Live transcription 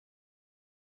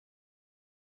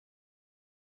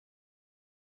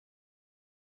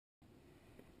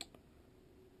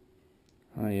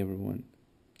Hi everyone,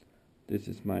 this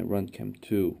is my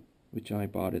Runcam2, which I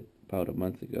bought it about a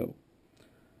month ago.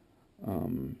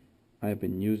 I've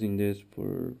been using this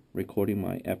for recording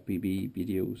my FPV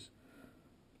videos.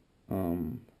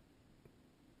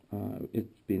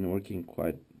 It's been working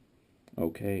quite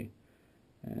okay,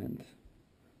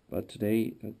 but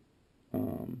today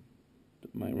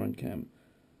my Runcam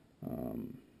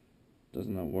does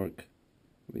not work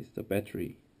with the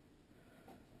battery,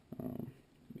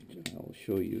 which I'll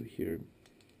show you here.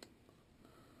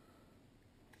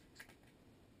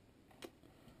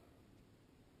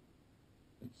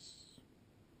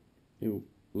 It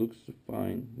looks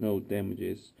fine, no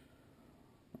damages.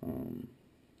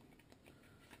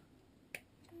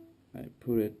 I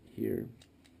put it here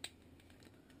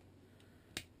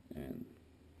and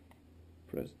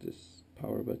press this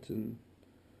power button.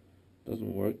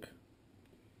 Doesn't work,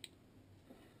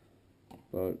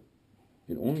 but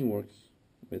it only works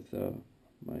with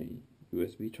my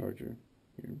USB charger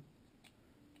here.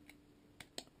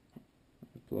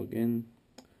 I plug in,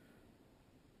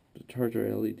 the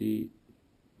charger LED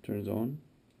turns on,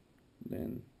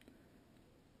 then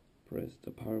press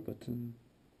the power button,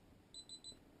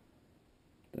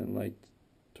 then light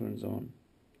turns on,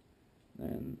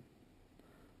 and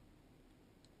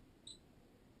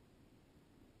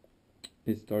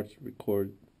it starts to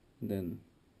record, then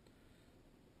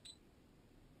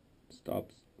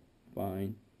stops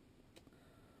fine.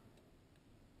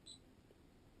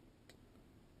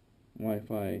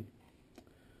 Wi-Fi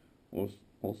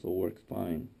also works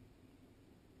fine.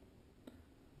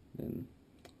 Then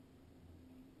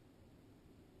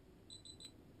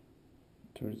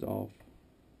turns off.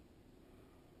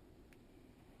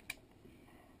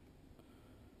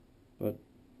 But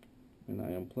when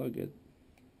I unplug it,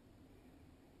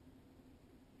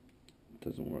 it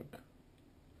doesn't work.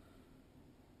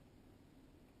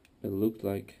 It looks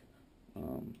like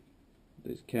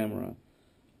this camera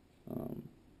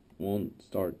won't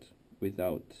start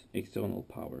without external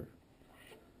power.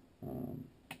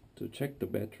 To check the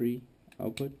battery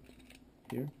output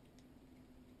here,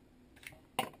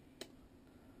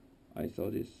 I saw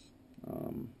this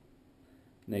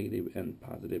negative and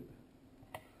positive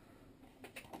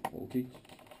voltage.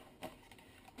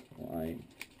 So I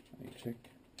check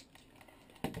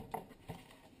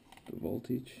the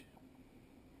voltage.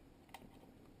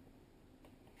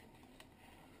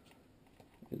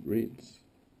 It reads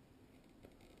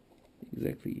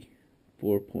exactly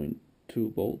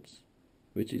 4.2 volts,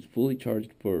 which is fully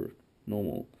charged for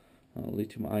normal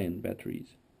lithium-ion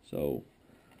batteries. So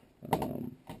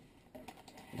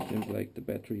it seems like the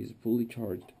battery is fully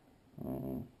charged.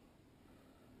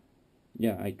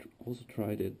 Yeah, I also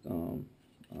tried it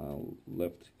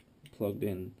left plugged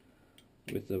in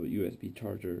with a USB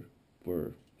charger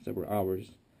for several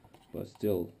hours, but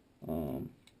still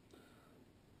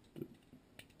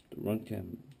the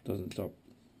Runcam does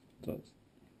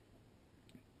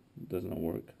not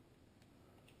work.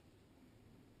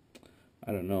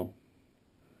 I don't know.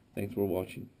 Thanks for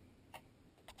watching.